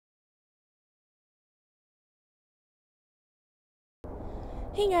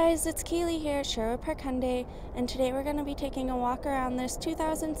Hey guys, it's Caleigh here at Sherwood Hyundai, and today we're going to be taking a walk around this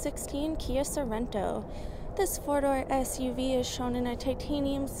 2016 Kia Sorento. This four-door SUV is shown in a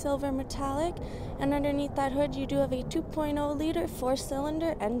titanium silver metallic, and underneath that hood you do have a 2.0-liter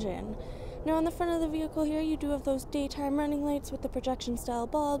four-cylinder engine. Now on the front of the vehicle here you do have those daytime running lights with the projection-style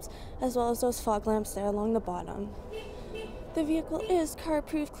bulbs, as well as those fog lamps there along the bottom. The vehicle is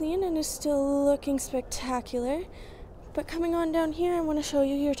car-proof clean and is still looking spectacular. But coming on down here, I want to show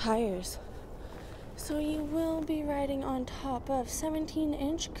you your tires. So you will be riding on top of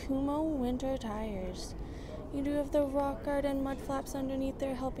 17-inch Kumo winter tires. You do have the rock guard and mud flaps underneath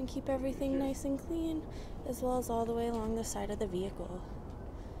there helping keep everything nice and clean, as well as all the way along the side of the vehicle.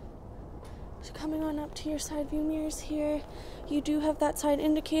 So coming on up to your side view mirrors here, you do have that side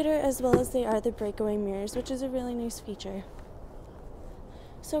indicator as well as they are the breakaway mirrors, which is a really nice feature.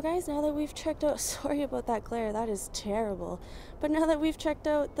 So guys, now that we've checked out, sorry about that glare, that is terrible. But now that we've checked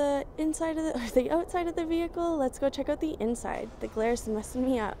out the inside of the outside of the vehicle, let's go check out the inside. The glare's messing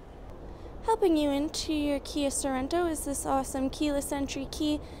me up. Helping you into your Kia Sorento is this awesome keyless entry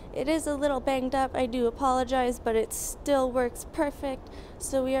key. It is a little banged up, I do apologize, but it still works perfect.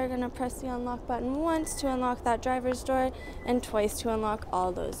 So we are going to press the unlock button once to unlock that driver's door and twice to unlock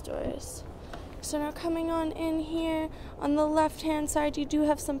all those doors. So now coming on in here, on the left hand side you do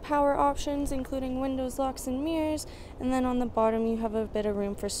have some power options including windows, locks, and mirrors, and then on the bottom you have a bit of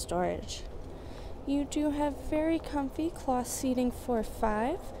room for storage. You do have very comfy cloth seating for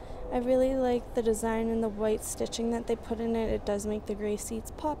 5. I really like the design and the white stitching that they put in it. It does make the gray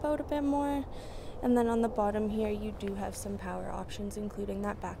seats pop out a bit more. And then on the bottom here you do have some power options including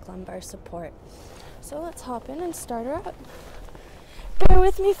that back lumbar support. So let's hop in and start her up. Bear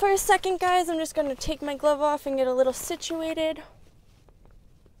with me for a second, guys. I'm just going to take my glove off and get a little situated.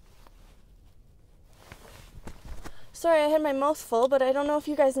 Sorry, I had my mouth full, but I don't know if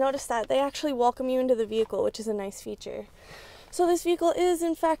you guys noticed that. They actually welcome you into the vehicle, which is a nice feature. So this vehicle is,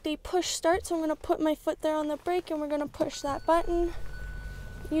 in fact, a push start, so I'm going to put my foot there on the brake and we're going to push that button.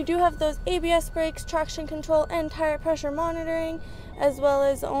 You do have those ABS brakes, traction control, and tire pressure monitoring, as well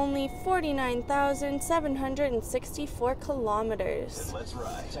as only 49,764 kilometers.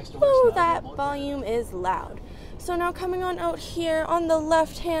 Whoa, that volume is loud. So now coming on out here, on the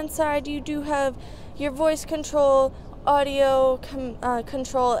left-hand side, you do have your voice control, audio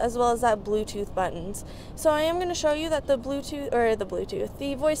control, as well as that Bluetooth buttons. So I am going to show you that the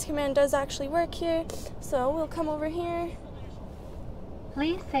voice command does actually work here. So we'll come over here.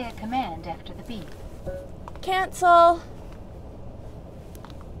 Please say a command after the beep. Cancel.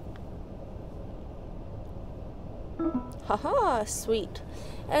 Haha, sweet.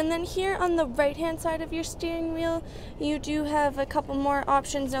 And then here on the right hand side of your steering wheel, you do have a couple more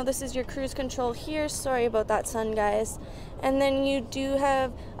options. Now this is your cruise control here. Sorry about that sun, guys. And then you do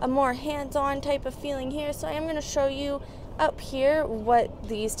have a more hands-on type of feeling here. So I am going to show you up here what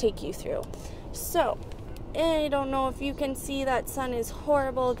these take you through. So I don't know if you can see, that sun is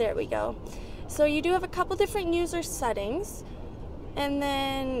horrible. There we go. So you do have a couple different user settings, and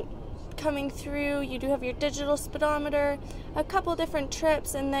then coming through you do have your digital speedometer, a couple different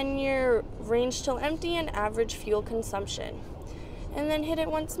trips, and then your range till empty and average fuel consumption. And then hit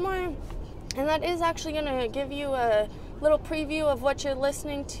it once more, and that is actually going to give you a little preview of what you're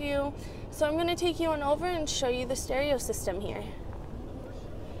listening to. So I'm going to take you on over and show you the stereo system here.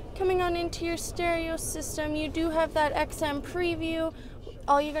 Coming on into your stereo system, you do have that XM preview.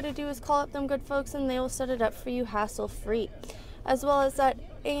 All you got to do is call up them good folks and they will set it up for you hassle-free. As well as that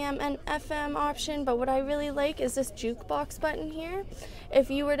AM and FM option, but what I really like is this jukebox button here. If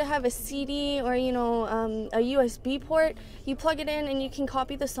you were to have a CD or a USB port, you plug it in and you can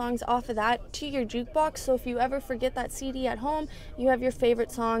copy the songs off of that to your jukebox. So if you ever forget that CD at home, you have your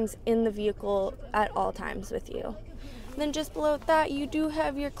favorite songs in the vehicle at all times with you. Then just below that you do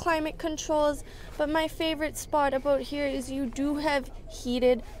have your climate controls, but my favorite spot about here is you do have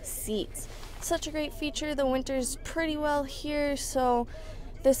heated seats. Such a great feature. The winter's pretty well here, so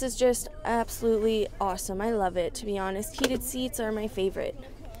this is just absolutely awesome. I love it, to be honest. Heated seats are my favorite.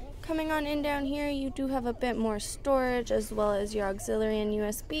 Coming on in down here, you do have a bit more storage, as well as your auxiliary and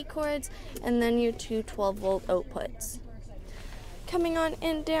USB cords, and then your two 12-volt outputs. Coming on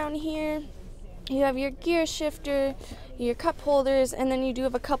in down here, you have your gear shifter, your cup holders, and then you do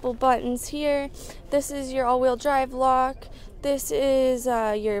have a couple buttons here. This is your all-wheel drive lock. This is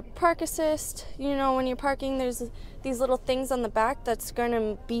your park assist. You know, when you're parking, there's these little things on the back that's going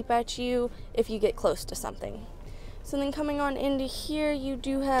to beep at you if you get close to something. So then coming on into here, you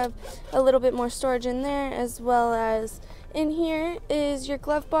do have a little bit more storage in there, as well as In here is your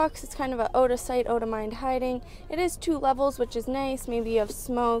glove box. It's kind of a out of sight, out of mind hiding. It is 2 levels, which is nice. Maybe you have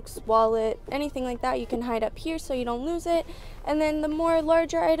smokes, wallet, anything like that, you can hide up here so you don't lose it. And then the more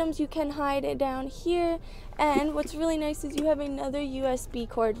larger items you can hide it down here. And what's really nice is you have another USB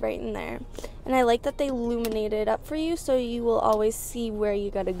cord right in there. And I like that they illuminate it up for you so you will always see where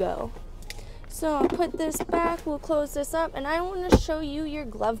you gotta go. So I'll put this back, we'll close this up, and I want to show you your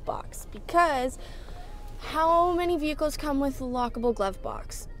glove box, because how many vehicles come with a lockable glove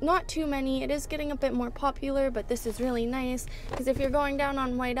box? Not too many. It is getting a bit more popular, but this is really nice because if you're going down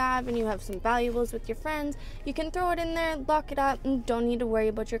on White Ave and you have some valuables with your friends, you can throw it in there, lock it up, and don't need to worry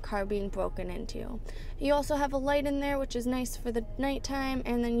about your car being broken into. You also have a light in there, which is nice for the nighttime,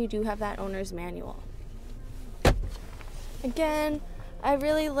 and then you do have that owner's manual. Again, I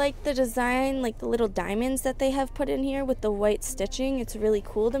really like the design, like the little diamonds that they have put in here with the white stitching. It's really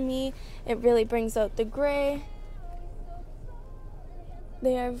cool to me. It really brings out the gray.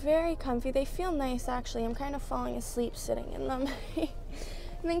 They are very comfy. They feel nice, actually. I'm kind of falling asleep sitting in them. And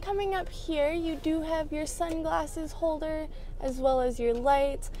then coming up here, you do have your sunglasses holder as well as your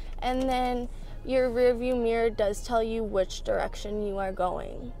lights. And then your rear view mirror does tell you which direction you are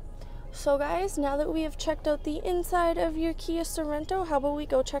going. So guys, now that we have checked out the inside of your Kia Sorento, how about we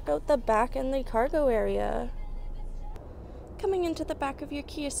go check out the back and the cargo area? Coming into the back of your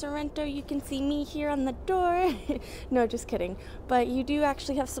Kia Sorento, you can see me here on the door. No, just kidding. But you do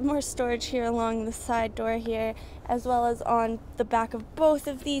actually have some more storage here along the side door here, as well as on the back of both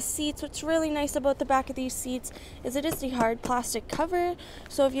of these seats. What's really nice about the back of these seats is it is the hard plastic cover.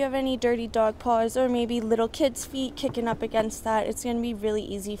 So if you have any dirty dog paws or maybe little kids' feet kicking up against that, it's going to be really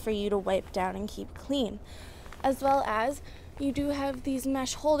easy for you to wipe down and keep clean. As well as you do have these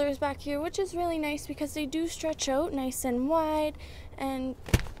mesh holders back here, which is really nice because they do stretch out nice and wide, and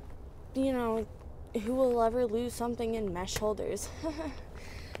you know, who will ever lose something in mesh holders?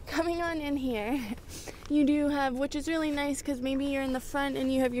 Coming on in here, you do have, which is really nice because maybe you're in the front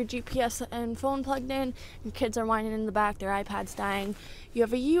and you have your GPS and phone plugged in, your kids are whining in the back, their iPad's dying. You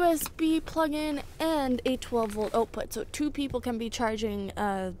have a USB plug-in and a 12-volt output, so 2 people can be charging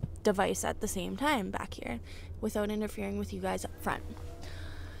a device at the same time back here without interfering with you guys up front.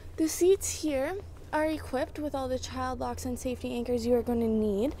 The seats here are equipped with all the child locks and safety anchors you are going to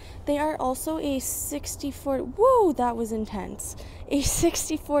need. They are also a 60-40, whoa, that was intense, a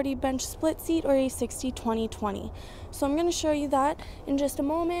 60-40 bench split seat or a 60-20-20. So I'm going to show you that in just a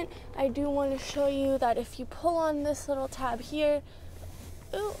moment. I do want to show you that if you pull on this little tab here,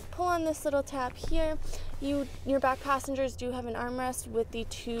 your back passengers do have an armrest with the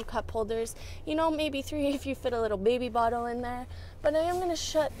 2 cup holders. You know, maybe 3 if you fit a little baby bottle in there. But I am going to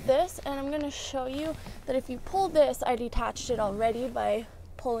shut this, and I'm going to show you that if you pull this, I detached it already by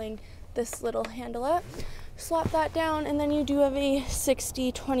pulling this little handle up. Slap that down, and then you do have a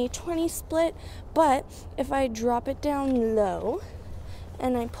 60-20-20 split. But if I drop it down low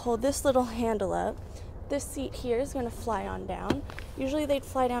and I pull this little handle up, this seat here is going to fly on down. Usually they'd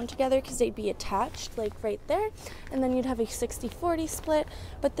fly down together because they'd be attached, like right there, and then you'd have a 60-40 split,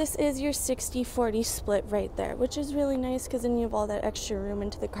 but this is your 60-40 split right there, which is really nice because then you have all that extra room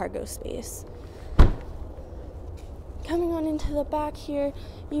into the cargo space. Coming on into the back here,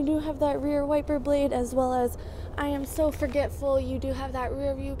 you do have that rear wiper blade, as well as, I am so forgetful, you do have that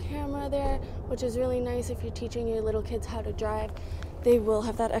rear view camera there, which is really nice if you're teaching your little kids how to drive. They will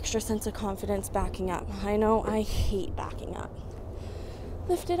have that extra sense of confidence backing up. I know, I hate backing up.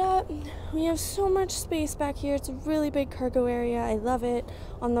 Lift it up. We have so much space back here. It's a really big cargo area. I love it.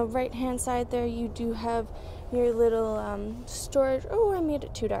 On the right hand side there, you do have your little storage. Oh, I made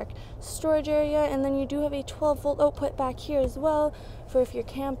it too dark. Storage area, and then you do have a 12-volt output back here as well. For if you're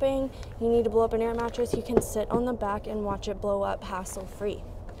camping, you need to blow up an air mattress, you can sit on the back and watch it blow up hassle-free.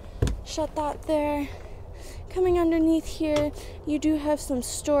 Shut that there. Coming underneath here, you do have some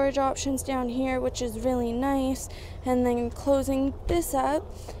storage options down here, which is really nice. And then closing this up,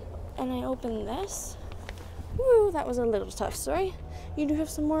 and I open this. Woo, that was a little tough, sorry. You do have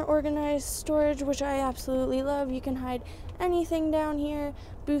some more organized storage, which I absolutely love. You can hide anything down here,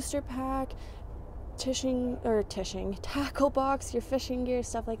 booster pack, tackle box, your fishing gear,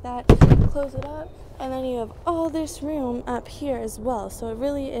 stuff like that. Close it up, and then you have all this room up here as well. So it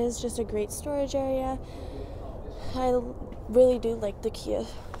really is just a great storage area. I really do like the Kia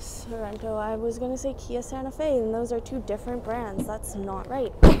Sorento. I was going to say Kia Santa Fe, and those are 2 different brands. That's not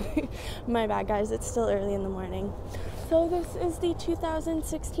right. My bad, guys. It's still early in the morning. So this is the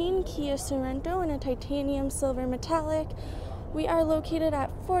 2016 Kia Sorento in a titanium silver metallic. We are located at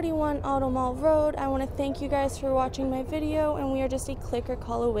 41 Automall Road. I want to thank you guys for watching my video, and we are just a click or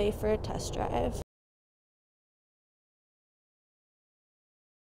call away for a test drive.